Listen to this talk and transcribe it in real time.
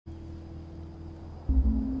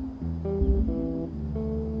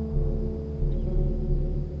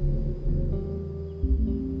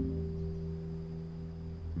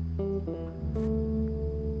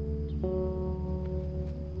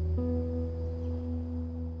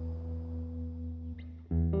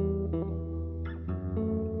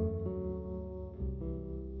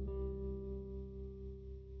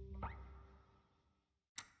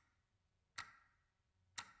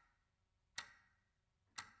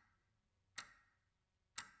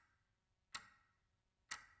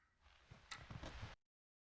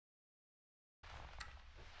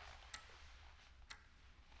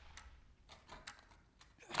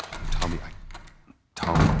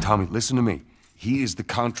Tommy, listen to me. He is the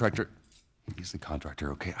contractor. He's the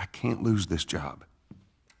contractor, okay? I can't lose this job.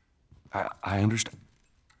 I understand.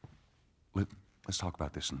 Let's talk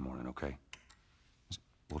about this in the morning, okay?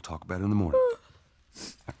 We'll talk about it in the morning. All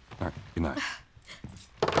right, good night.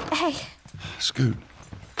 Hey. Scoot.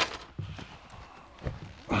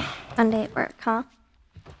 Monday at work, huh?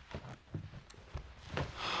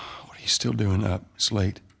 What are you still doing up? It's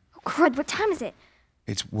late. Oh, crud, what time is it?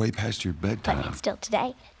 It's way past your bedtime. But it's still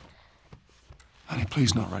today. Honey,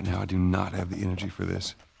 please not right now. I do not have the energy for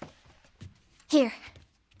this. Here.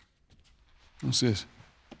 What's this?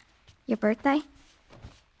 Your birthday?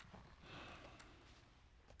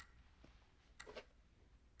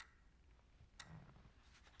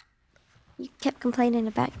 You kept complaining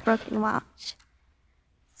about your broken watch.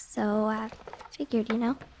 So I figured, you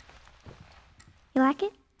know. You like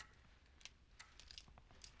it?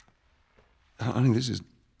 Honey, this is...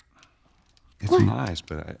 It's What? nice,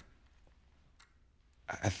 but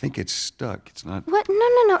I think it's stuck. It's not... What?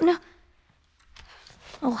 No.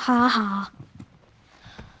 Oh, ha ha.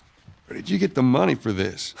 Where did you get the money for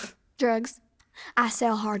this? Drugs. I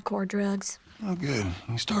sell hardcore drugs. Oh, good.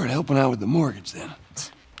 You started helping out with the mortgage then.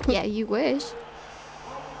 Yeah, you wish.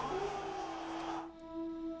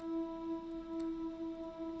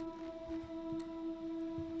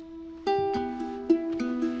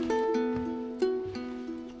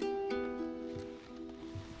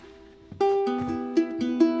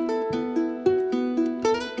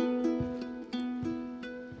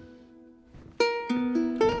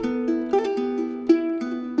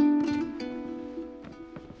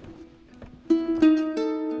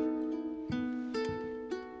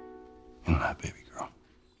 Good night, baby girl.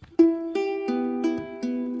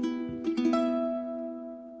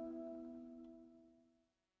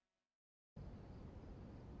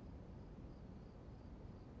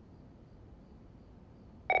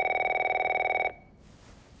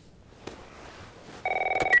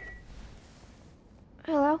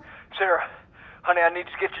 Hello? Sarah, honey, I need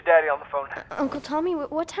to get your daddy on the phone. Uncle Tommy,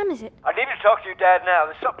 what time is it? I need to talk to your dad now.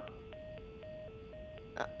 There's something...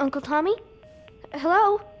 Uncle Tommy?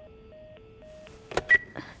 Hello?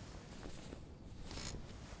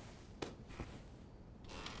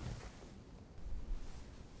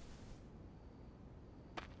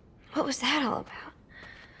 What was that all about?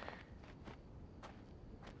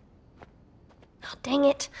 Oh, dang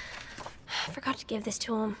it. I forgot to give this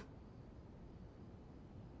to him.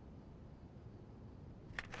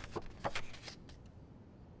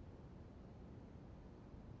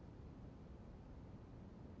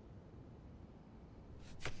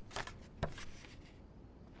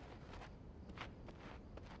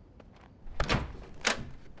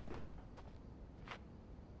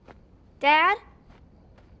 Dad?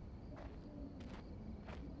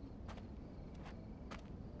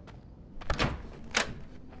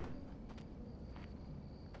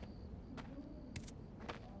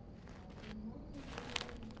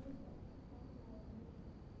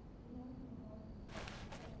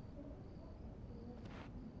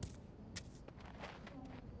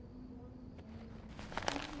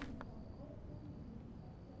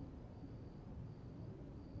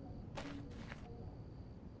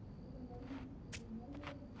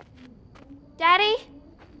 Daddy?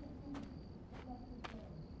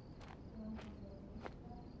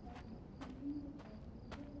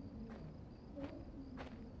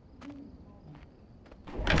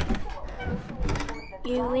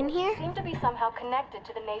 You in here? Seem to be somehow connected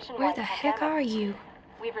to the nationwide Where the heck pandemic. are you?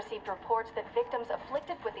 We've received reports that victims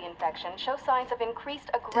afflicted with the infection show signs of increased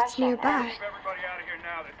aggression. That's nearby. Everybody out of here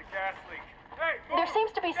now. There's a gas leak. Hey, There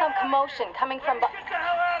seems to be some commotion coming from... get the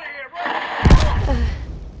hell out of here!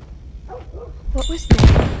 What was that?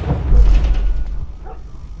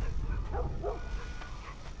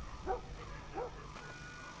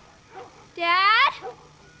 Dad?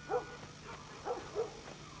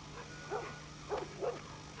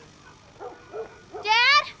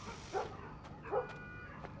 Dad?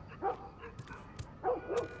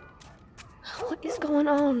 What is going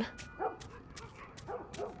on?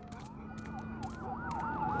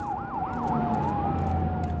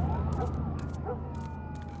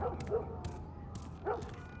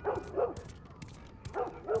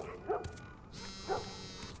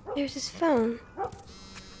 There's his phone.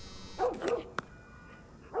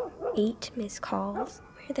 8 missed calls.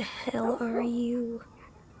 Where the hell are you?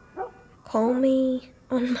 Call me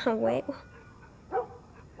on my way.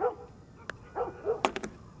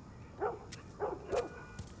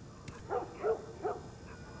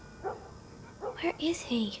 Where is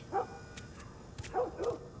he?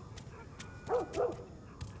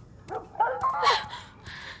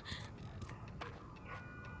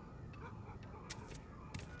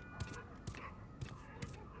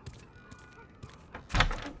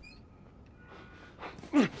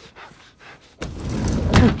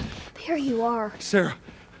 There you are. Sarah,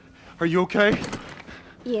 are you okay?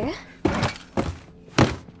 Yeah?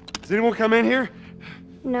 Does anyone come in here?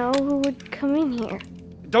 No, who would come in here?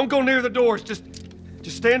 Don't go near the doors. Just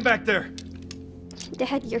stand back there.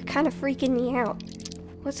 Dad, you're kind of freaking me out.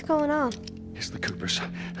 What's going on? It's the Coopers.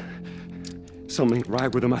 Something ain't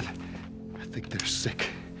right with them. I think they're sick.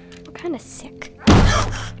 What kind of sick?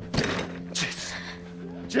 Jeez.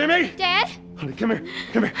 Jimmy! Dad? Honey, come here.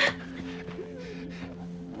 Come here.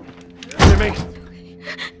 Jimmy! Jimmy,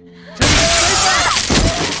 stay back!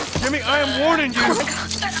 Jimmy, I am warning you!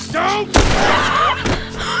 Don't!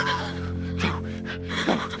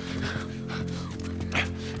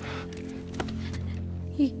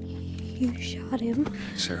 You shot him?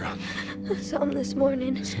 Sarah. I saw him this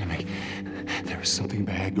morning. Jimmy, there is something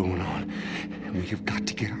bad going on, and we have got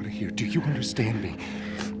to get out of here. Do you understand me?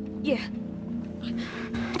 Yeah.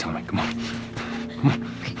 Tommy, come on. Come on.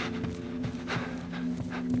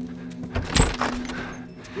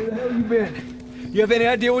 Where the hell you been? You have any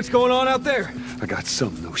idea what's going on out there? I got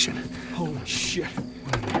some notion. Holy shit.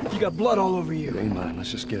 You got blood all over you. It ain't mine.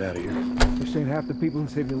 Let's just get out of here. This ain't half the people in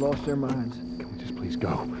the city lost their minds. Can we just please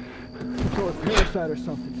go? Or a parasite or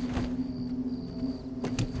something.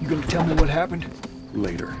 You gonna tell me what happened?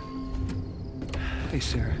 Later. Hey,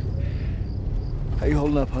 Sarah. How you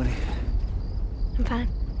holding up, honey? I'm fine.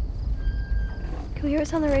 Can we hear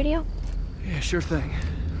us on the radio? Yeah, sure thing.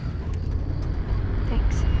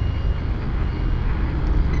 Thanks.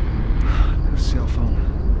 No cell phone.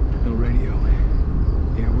 No radio.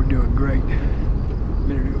 Yeah, we're doing great. A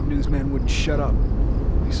minute ago, newsman wouldn't shut up.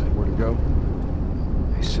 He said where to go?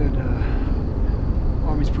 He said,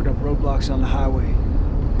 Army's put up roadblocks on the highway.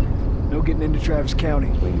 No getting into Travis County.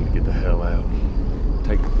 We need to get the hell out.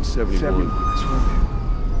 Take 71. 70. That's one.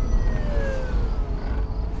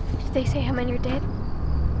 Did they say how many are dead?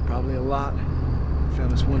 Probably a lot. Found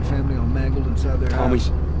this one family all mangled inside their Tommy's.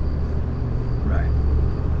 house. Right.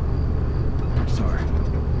 I'm sorry.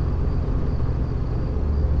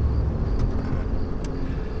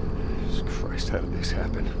 Jesus Christ, how did this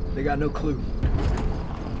happen? They got no clue.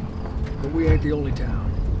 But we ain't the only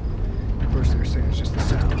town. At first they were saying it's just the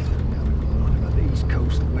South. Now they're going on about the East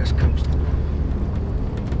Coast, the West Coast.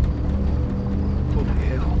 Holy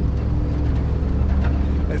hell.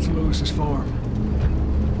 That's Lewis's farm.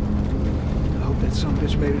 I hope that son of a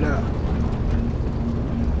bitch made it out.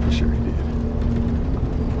 Sure he did.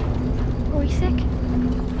 Were we sick?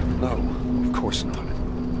 No, of course not.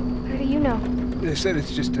 How do you know? They said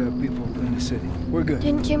it's just people in the city. We're good.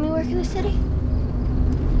 Didn't Jimmy work in the city?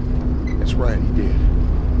 That's right, he did.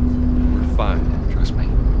 We're fine, trust me.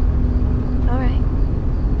 All right.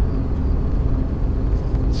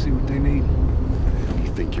 Let's see what they need. What do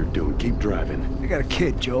you think you're doing? Keep driving. They got a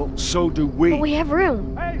kid, Joel. So do we. But we have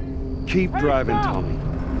room. Keep driving, Tommy.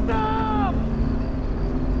 Stop!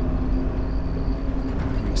 You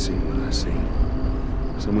ain't seen what I seen.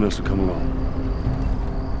 Someone else will come along.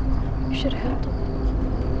 You should have helped him.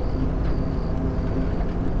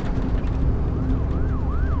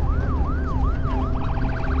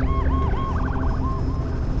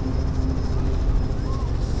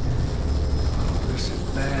 This is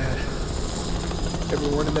bad.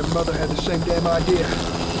 Everyone and their mother had the same damn idea.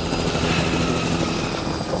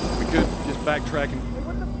 We could just backtracking.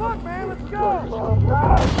 What the fuck, man? Let's go!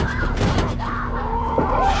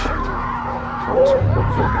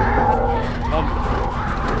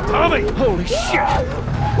 Tommy! Holy shit!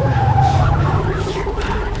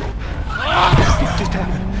 What just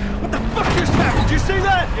happened? What the fuck just happened? Did you see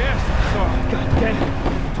that? Yes, sorry. God damn it.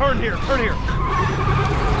 Turn here, turn here.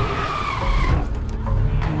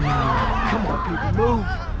 Come on, people, move.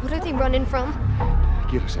 What are they running from?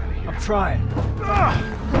 Get us out of here. I'm trying. Oh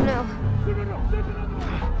no.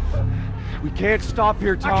 We can't stop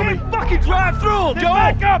here, I Tommy. can't fucking drive through them, Joel!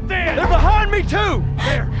 Back up then! They're behind me, too!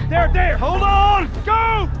 There! Hold on!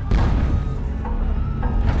 Go!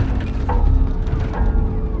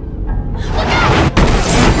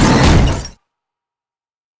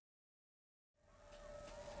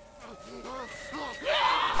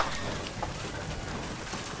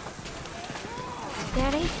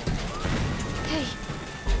 Daddy? Hey.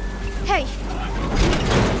 Hey!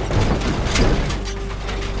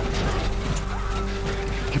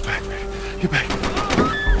 Get back, man. Get back.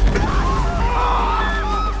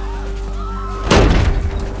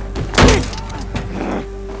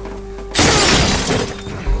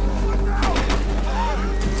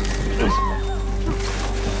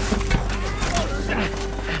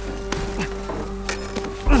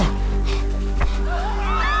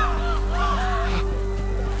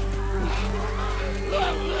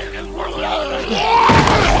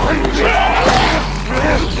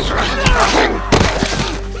 Yeah!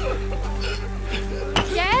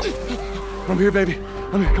 here, baby.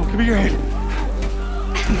 I'm here. Come on, give me your hand.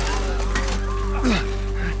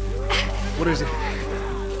 What is it?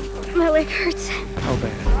 My leg hurts. How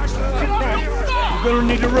bad? You're gonna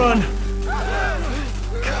need to run.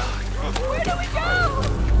 Where do we go?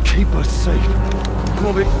 Keep us safe. Come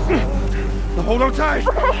on, baby. Now hold on tight.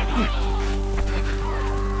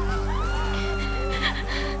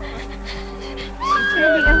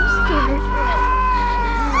 Daddy, I'm scared.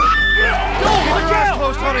 Keep your eyes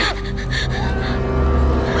closed, honey.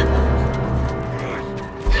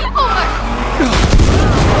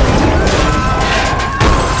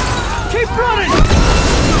 Keep running!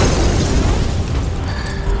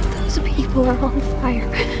 Those people are on fire.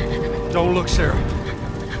 Don't look, Sarah.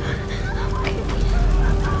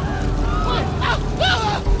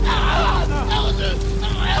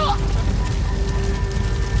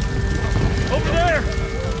 Over there!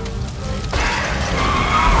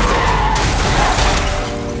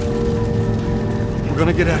 We're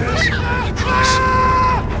gonna get out of this.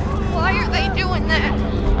 Why are they doing that?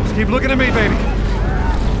 Just keep looking at me, baby.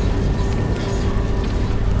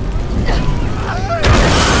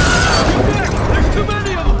 There's too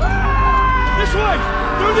many of them! This way!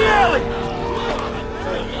 Through the alley!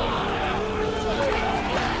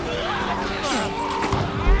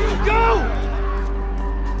 Go!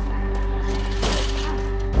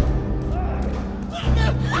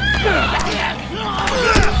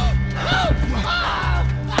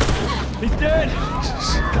 He's dead!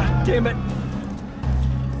 God damn it!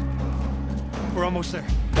 We're almost there.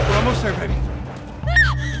 We're almost there, baby.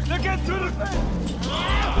 They're getting through the fence!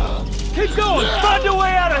 Keep going! Find your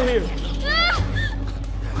way out of here!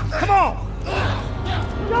 Come on!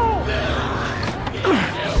 Go!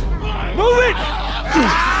 Move it!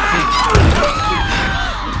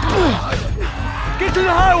 Get to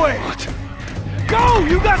the highway! What? Go!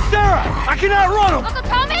 You got Sarah! I can outrun them! Uncle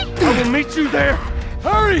Tommy? I will meet you there!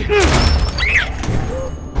 Hurry!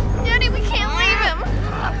 Daddy, we can't leave him.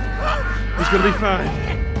 He's gonna be fine.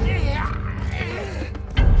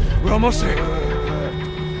 We're almost there.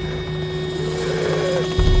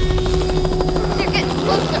 They're getting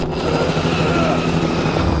closer.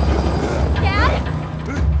 Dad?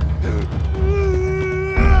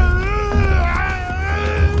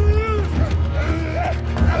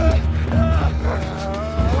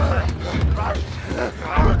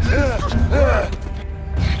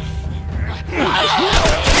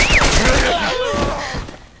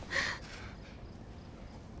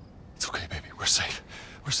 It's okay, baby. We're safe.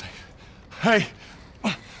 We're safe. Hey,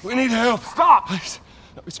 we need help. Stop! Please.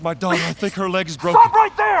 It's my daughter. I think her leg is broken. Stop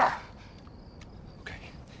right there! Okay.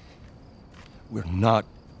 We're not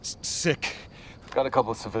sick. Got a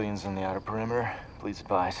couple of civilians in the outer perimeter. Please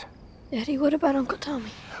advise. Daddy, what about Uncle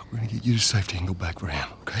Tommy? We're gonna get you to safety and go back for him,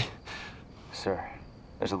 okay? Sir,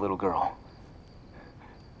 there's a little girl.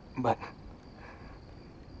 But...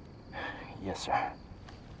 Yes, sir.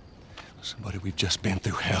 Somebody, we've just been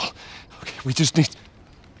through hell. Okay, we just need...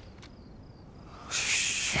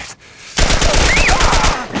 Shit.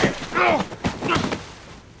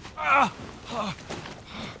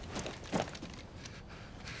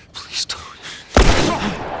 Please don't.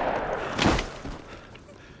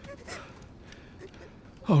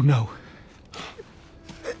 Oh, no.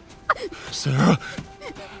 Sarah.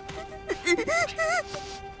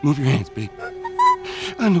 Move your hands, baby.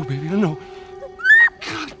 I know, baby, I know.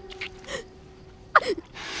 God.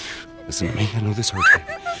 Listen to me, I know this hurts, baby.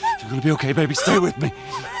 You're gonna be okay, baby. Stay with me.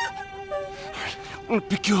 All right, I'm gonna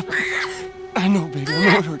pick you up. I know, baby, I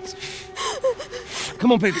know it hurts.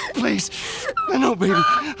 Come on, baby, please. I know, baby,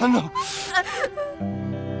 I know.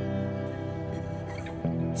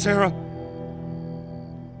 Sarah.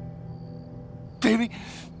 Baby.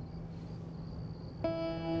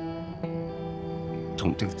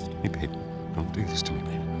 Don't do this to me, baby. Don't do this to me,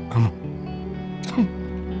 baby. Come on.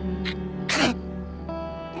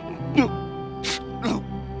 No. No.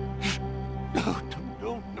 No,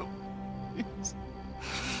 no, no. Please.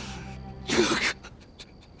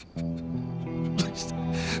 Please.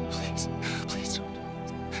 Please. Please don't.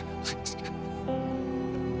 Please.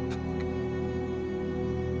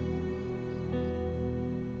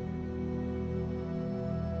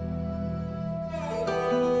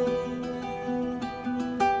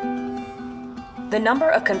 The number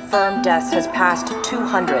of confirmed deaths has passed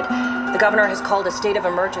 200. The governor has called a state of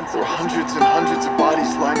emergency. There are hundreds and hundreds of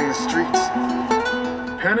bodies lining the streets.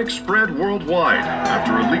 Panic spread worldwide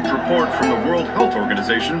after a leaked report from the World Health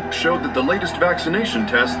Organization showed that the latest vaccination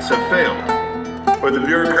tests have failed. With the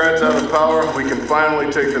bureaucrats out of power, we can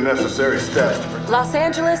finally take the necessary steps. Los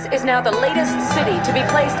Angeles is now the latest city to be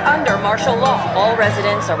placed under martial law. All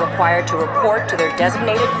residents are required to report to their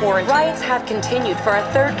designated quarantine. Riots have continued for a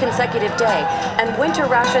third consecutive day, and winter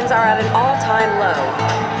rations are at an all-time low.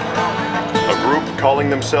 A group calling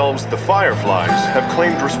themselves the Fireflies have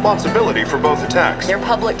claimed responsibility for both attacks. Their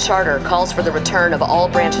public charter calls for the return of all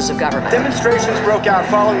branches of government. Demonstrations broke out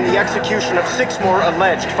following the execution of 6 more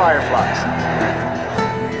alleged Fireflies.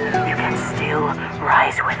 You can still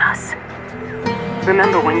rise with us.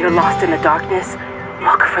 Remember, when you're lost in the darkness,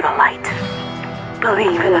 look for the light.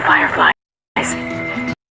 Believe in the Fireflies.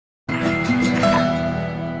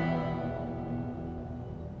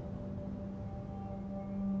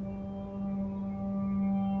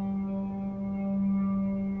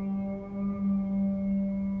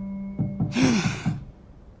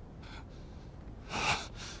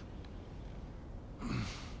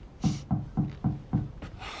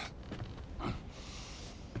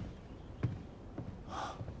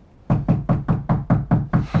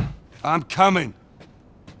 I'm coming.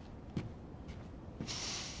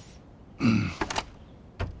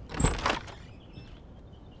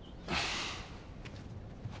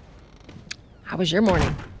 How was your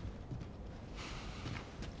morning?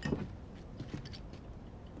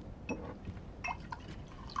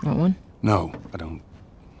 Want one? No, I don't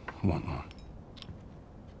want one.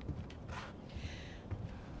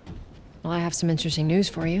 Well, I have some interesting news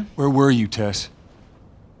for you. Where were you, Tess?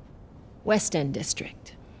 West End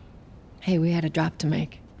District. Hey, we had a drop to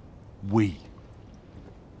make. We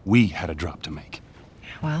had a drop to make.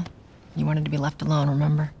 Well, you wanted to be left alone,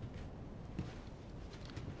 remember?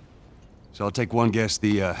 So I'll take one guess.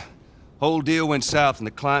 The whole deal went south and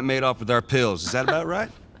the client made off with our pills. Is that about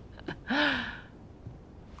right?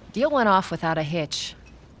 Deal went off without a hitch.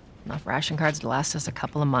 Enough ration cards to last us a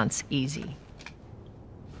couple of months, easy.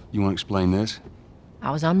 You want to explain this?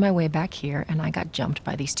 I was on my way back here and I got jumped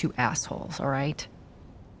by these 2 assholes, all right?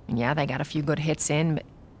 And yeah, they got a few good hits in, but...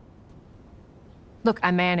 Look,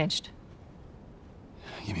 I managed.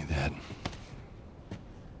 Give me that.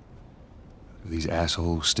 Are these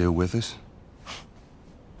assholes still with us?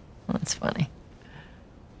 Well, that's funny.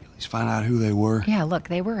 At least find out who they were. Yeah, look,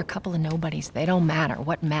 they were a couple of nobodies. They don't matter.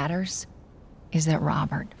 What matters is that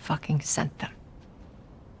Robert fucking sent them.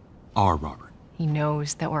 Our Robert. He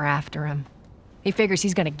knows that we're after him. He figures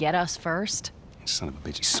he's gonna get us first. Son of a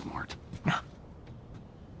bitch, he's smart. No.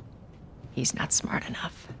 He's not smart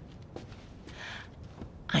enough.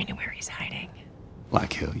 I know where he's hiding.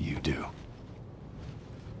 Like hell you do.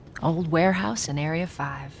 Old warehouse in Area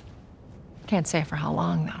 5. Can't say for how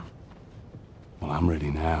long, though. Well, I'm ready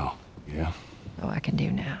now, yeah? Oh, I can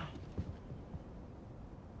do now.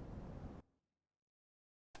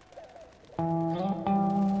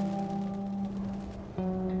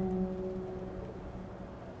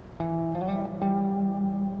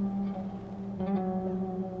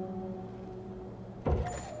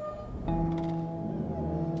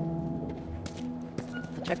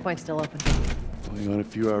 Checkpoint's still open. Only got a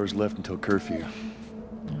few hours left until curfew.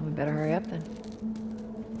 Well, we better hurry up then.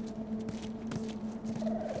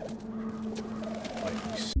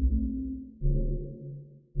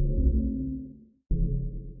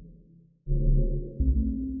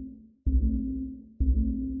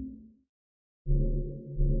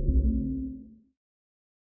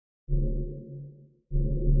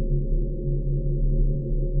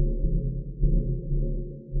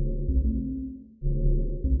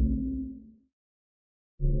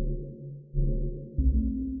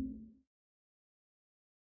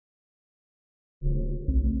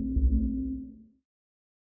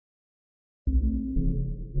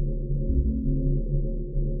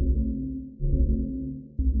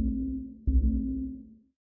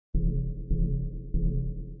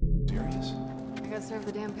 Serve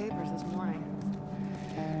the damn papers this morning.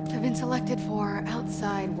 I've been selected for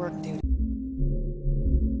outside work duty.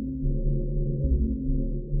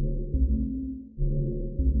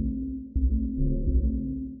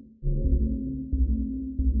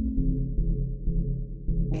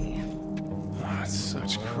 That's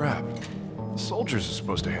such crap. The soldiers are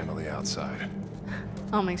supposed to handle the outside.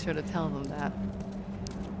 I'll make sure to tell them that.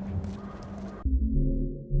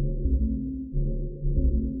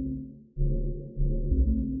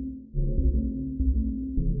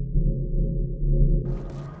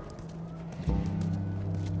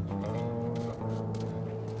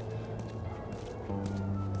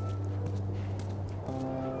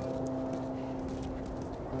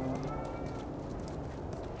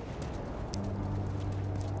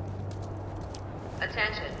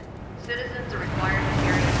 Attention. Citizens are required to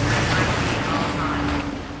carry a certified ID at all times.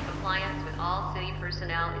 Compliance with all city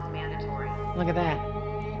Look at that.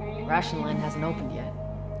 Ration line hasn't opened yet.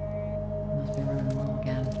 Must be running low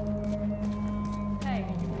again. Hey,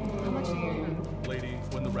 how much do you need? Lady,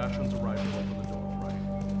 when the rations arrive, you'll open the door, right?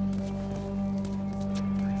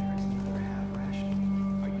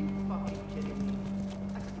 Are you fucking kidding me?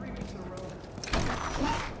 That's 3 weeks in a row.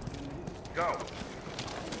 Go.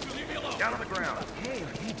 Leave me alone. Down on the ground. Hey,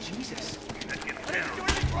 Jesus. Get I didn't do down.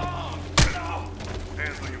 anything wrong. No.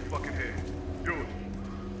 Hands on your fucking head. Do it.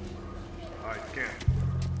 All right, scan.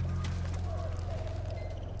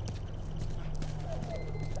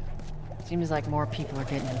 Seems like more people are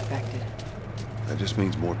getting infected. That just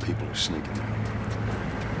means more people are sneaking out.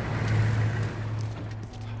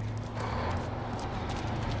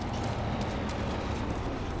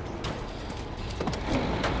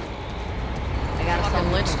 I got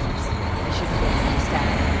some lynchers. They should be getting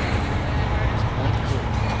static.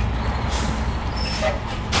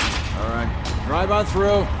 All right, drive on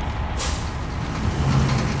through.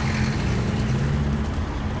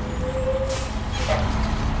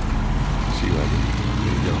 See you later.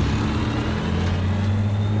 Here you go.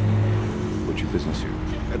 What's your business here?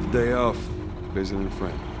 Had the day off. Visiting a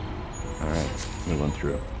friend. All right, move on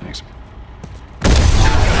through. Thanks. Get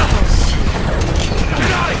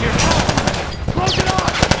out of here! Close it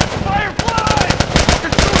off! Firefly!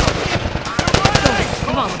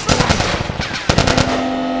 Come on,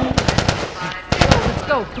 let's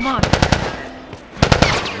go, come on.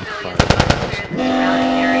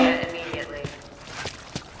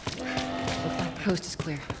 Looks like the coast is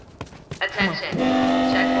clear. Attention.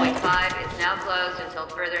 Checkpoint 5 is now closed until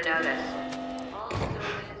further notice.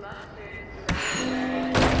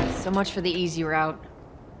 So much for the easy route.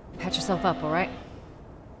 Patch yourself up, all right?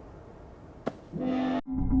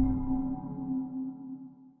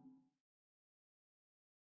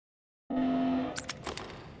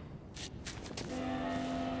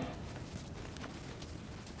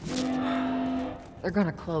 They're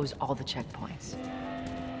gonna close all the checkpoints.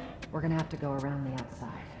 We're gonna have to go around the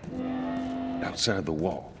outside. Outside the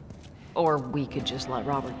wall. Or we could just let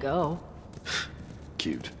Robert go.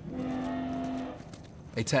 Cute.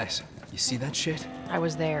 Hey, Tess, you see that shit? I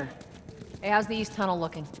was there. Hey, how's the east tunnel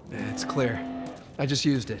looking? It's clear. I just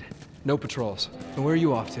used it. No patrols. And where are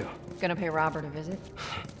you off to? Gonna pay Robert a visit?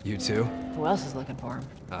 You too? Who else is looking for him?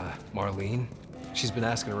 Marlene. She's been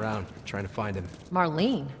asking around, trying to find him.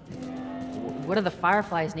 Marlene? What do the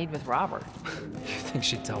Fireflies need with Robert? You think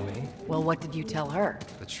she'd tell me? Well, what did you tell her?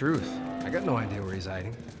 The truth. I got no idea where he's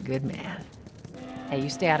hiding. Good man. Hey, you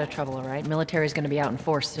stay out of trouble, all right? Military's gonna be out in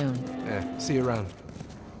force soon. Yeah, see you around.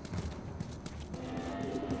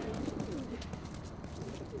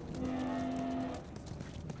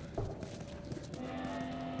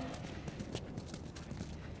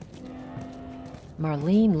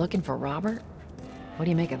 Marlene looking for Robert? What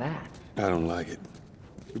do you make of that? I don't like it.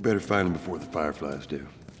 We better find him before the Fireflies do.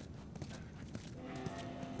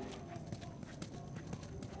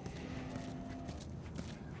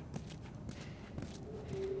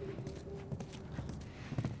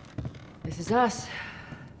 This is us.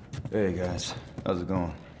 Hey guys, how's it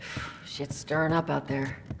going? Shit's stirring up out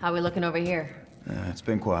there. How we looking over here? It's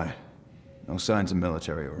been quiet. No signs of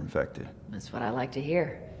military or infected. That's what I like to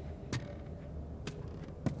hear.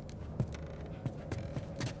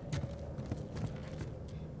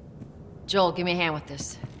 Joel, give me a hand with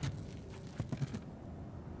this.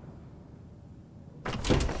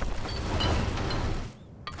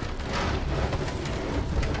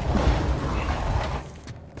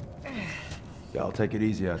 Y'all take it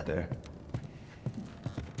easy out there.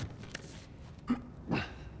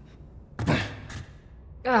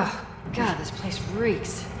 Oh, God, this place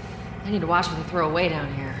reeks. I need to watch what they throw away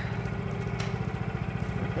down here.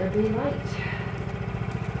 Let there be light.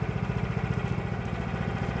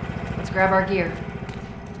 Let's grab our gear.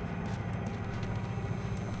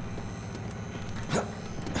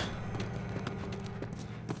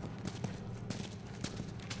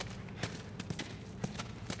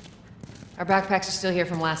 Our backpacks are still here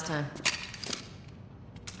from last time.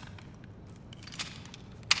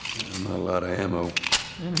 Not a lot of ammo.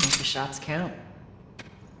 Make the shots count.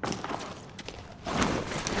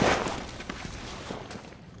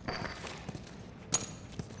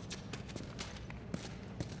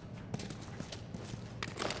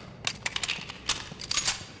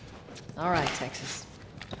 All right, Texas.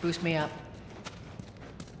 Boost me up.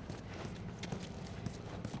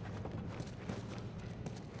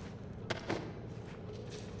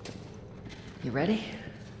 You ready?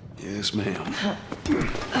 Yes, ma'am.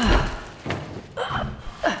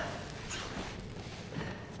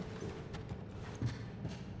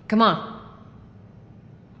 Come on.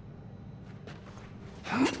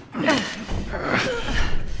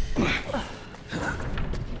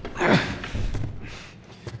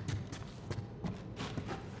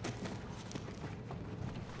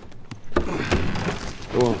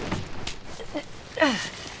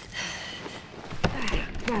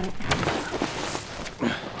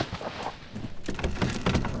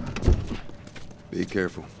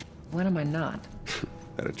 careful. When am I not?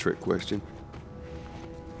 That a trick question?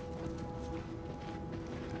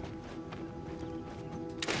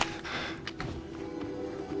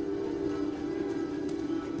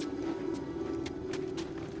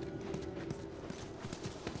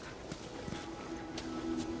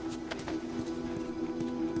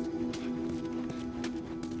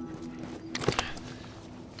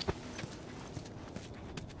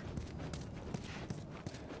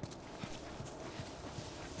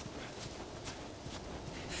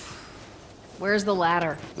 Where's the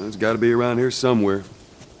ladder? It's got to be around here somewhere.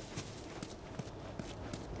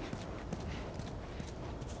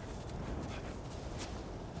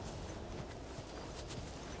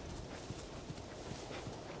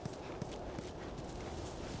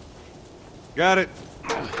 Got it.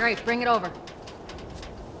 Great, bring it over.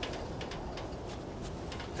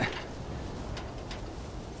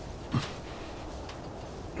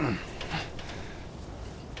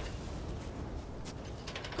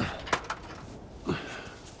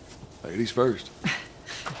 Ladies first.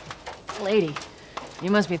 Lady,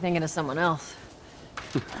 you must be thinking of someone else.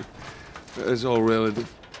 That's all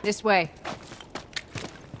relative. This way.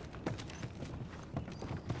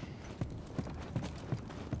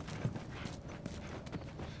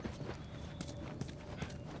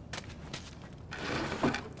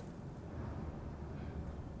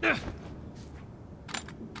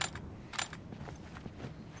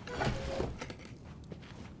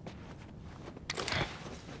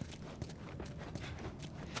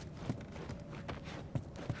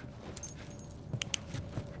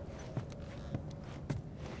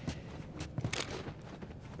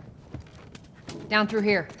 Down through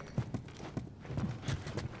here.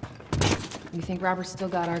 You think Robert's still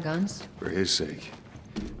got our guns? For his sake,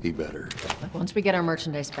 he better. Look, once we get our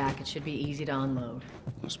merchandise back, it should be easy to unload.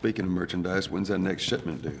 Well, speaking of merchandise, when's that next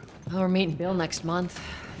shipment due? Oh, we're meeting Bill next month.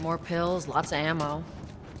 More pills, lots of ammo.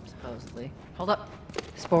 Supposedly. Hold up.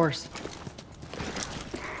 Spores.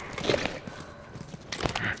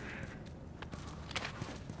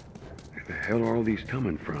 Where the hell are all these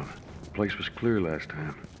coming from? The place was clear last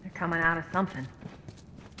time. They're coming out of something.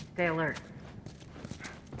 Stay alert.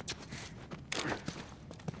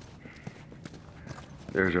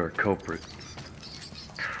 There's our culprit.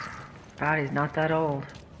 Body's not that old.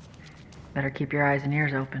 Better keep your eyes and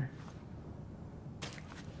ears open.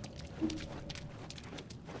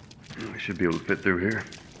 We should be able to fit through here.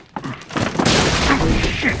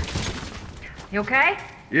 Shit! You okay?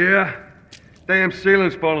 Yeah. Damn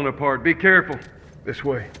ceiling's falling apart. Be careful. This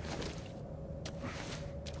way.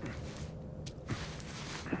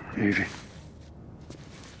 Easy.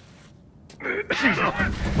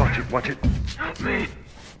 Watch it, watch it. Help me.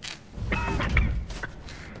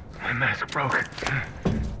 My mask broke.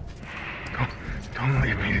 Don't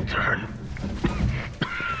leave me to turn.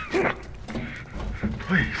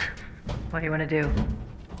 Please. What do you want to do?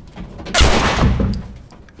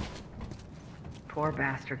 Poor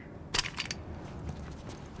bastard.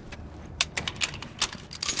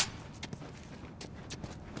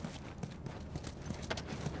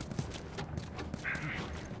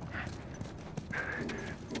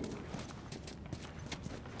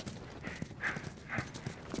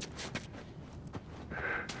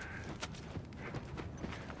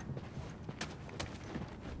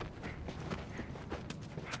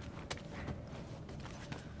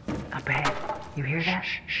 Up ahead. You hear that?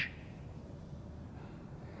 Shh.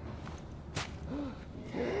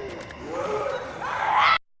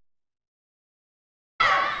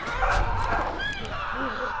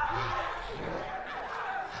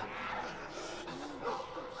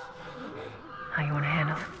 How you want to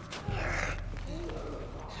handle it?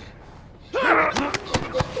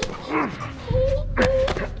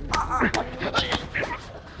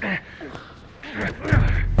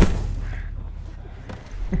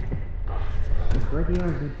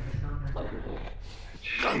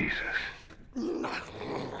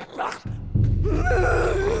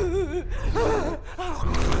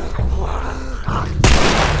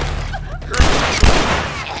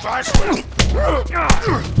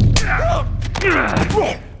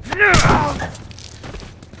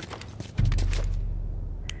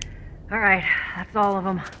 All right, that's all of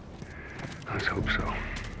them. Let's hope so.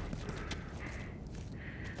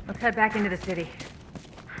 Let's head back into the city.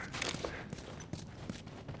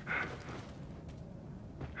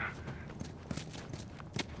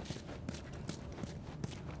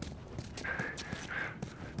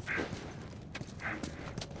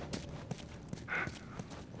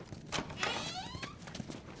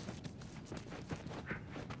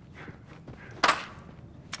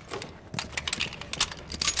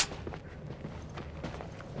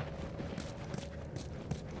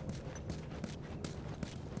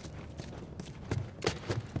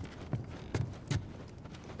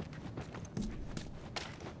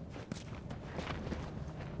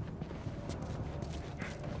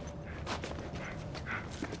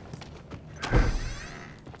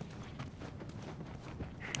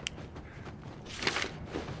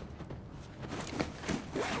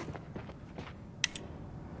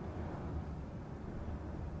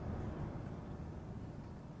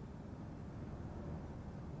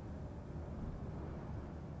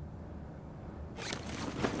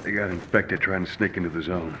 They got infected trying to sneak into the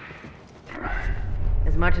zone.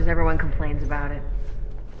 As much as everyone complains about it,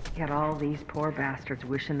 you got all these poor bastards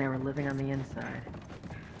wishing they were living on the inside.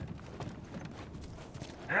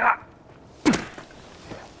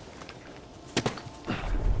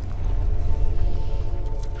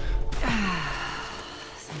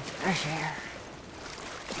 Some fresh air.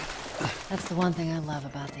 That's the one thing I love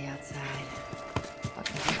about the outside.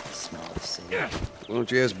 Fucking hate the smell of the city. Why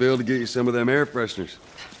don't you ask Bill to get you some of them air fresheners?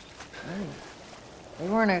 Hey, if they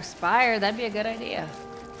weren't expired, that'd be a good idea.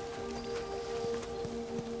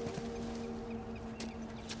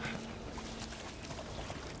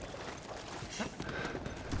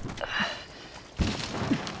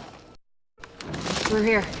 We're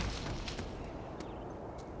here.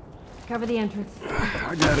 Cover the entrance.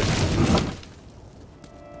 I got it.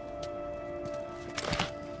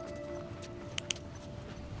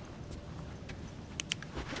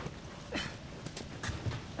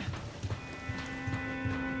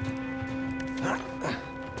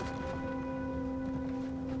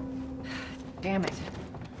 Damn it.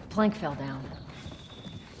 Plank fell down.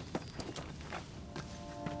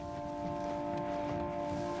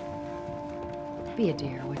 Be a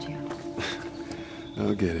dear, would you?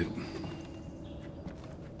 I'll get it.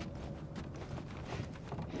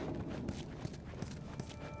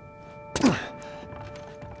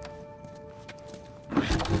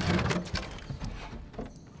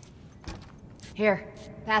 Here,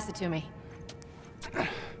 pass it to me.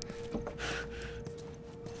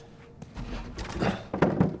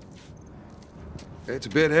 It's a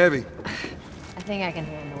bit heavy. I think I can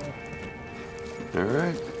handle it. All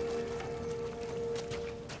right.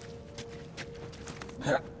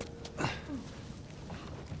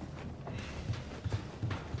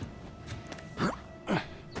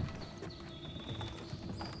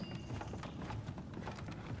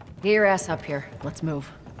 Get your ass up here. Let's move.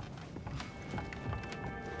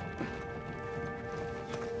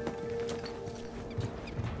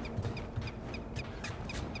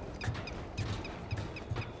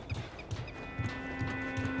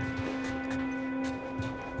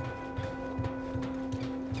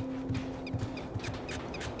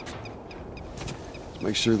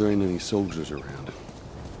 Make sure there ain't any soldiers around.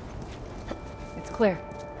 It's clear.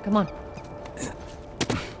 Come on.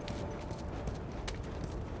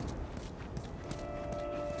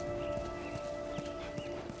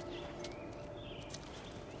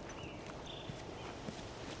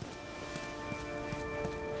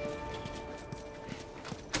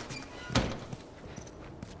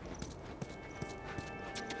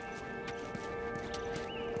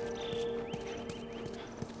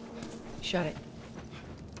 Shut it.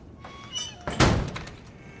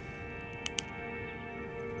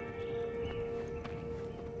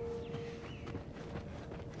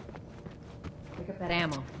 Pick up that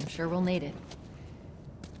ammo. I'm sure we'll need it.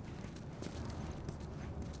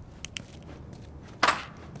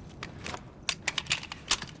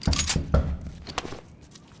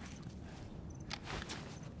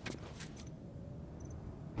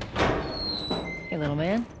 Hey, little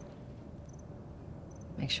man.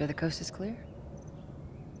 Make sure the coast is clear.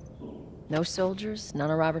 No soldiers, none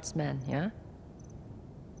of Robert's men, yeah?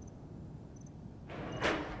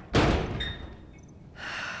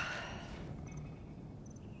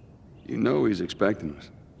 You know he's expecting us.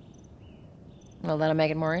 Well, that'll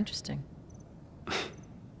make it more interesting.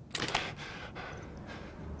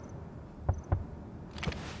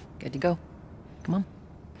 Good to go. Come on.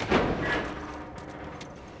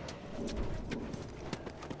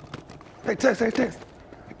 Hey, Tess, hey, Tess.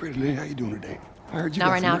 Hey, pretty lady, how you doing today? I heard you Not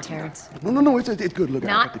got right some now, work. Terrence. No, it's good. Look, I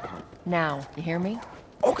got Not the car. now. You hear me?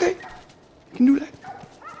 Okay, you can do that.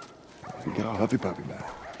 You get all huffy puppy about it.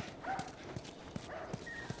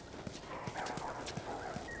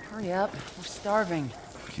 Hurry up. We're starving.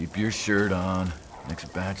 Keep your shirt on.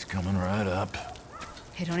 Next batch coming right up.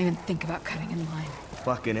 Hey, don't even think about cutting in line.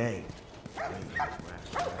 Fucking A.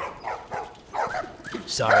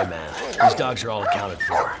 Sorry, man. These dogs are all accounted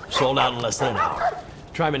for. Sold out in less than an hour.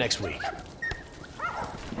 Try me next week.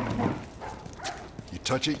 You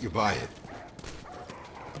touch it, you buy it.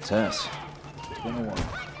 Tess, it's been a while.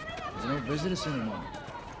 Doesn't he visit us anymore?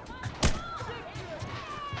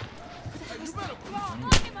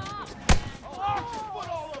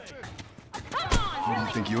 Where do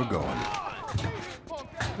you think you're going?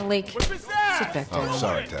 Malik, sit back down. Oh,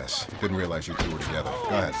 sorry, Tess. Didn't realize you two were together. Go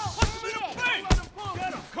ahead.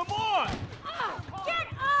 Come on! Get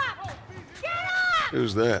up! Get up!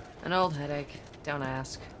 Who's that? An old headache. Don't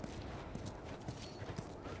ask.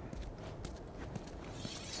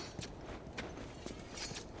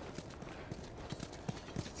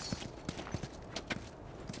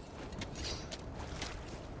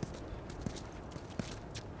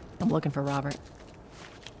 I'm looking for Robert.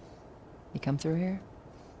 You come through here?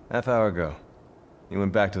 Half hour ago. He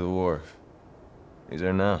went back to the wharf. He's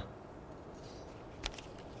there now.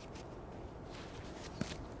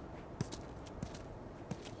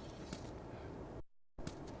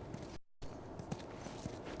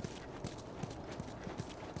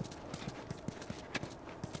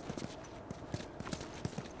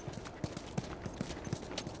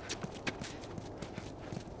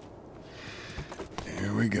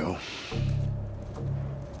 Here we go.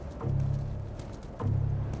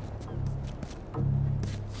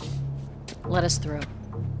 Let us through.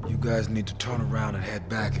 You guys need to turn around and head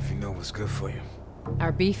back if you know what's good for you.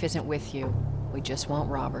 Our beef isn't with you. We just want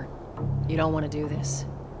Robert. You don't want to do this.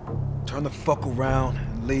 Turn the fuck around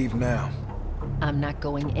and leave now. I'm not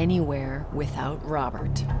going anywhere without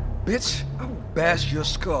Robert. Bitch, I will bash your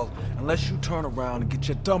skull unless you turn around and get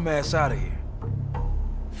your dumb ass out of here.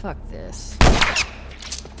 Fuck this.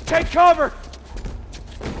 Take cover!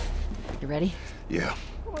 You ready? Yeah.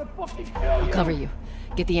 I'm gonna fucking kill I'll you! cover you.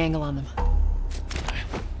 Get the angle on them.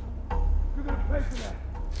 You're gonna pay for that.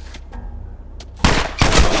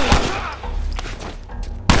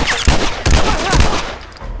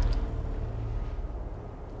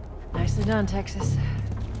 Nicely done, Texas.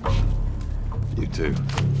 You too.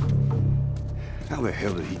 How the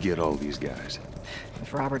hell did he get all these guys?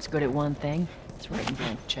 If Robert's good at one thing, it's writing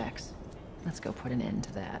blank checks. Let's go put an end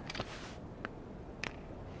to that.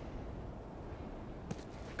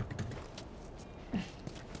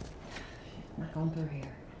 Not going through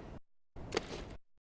here.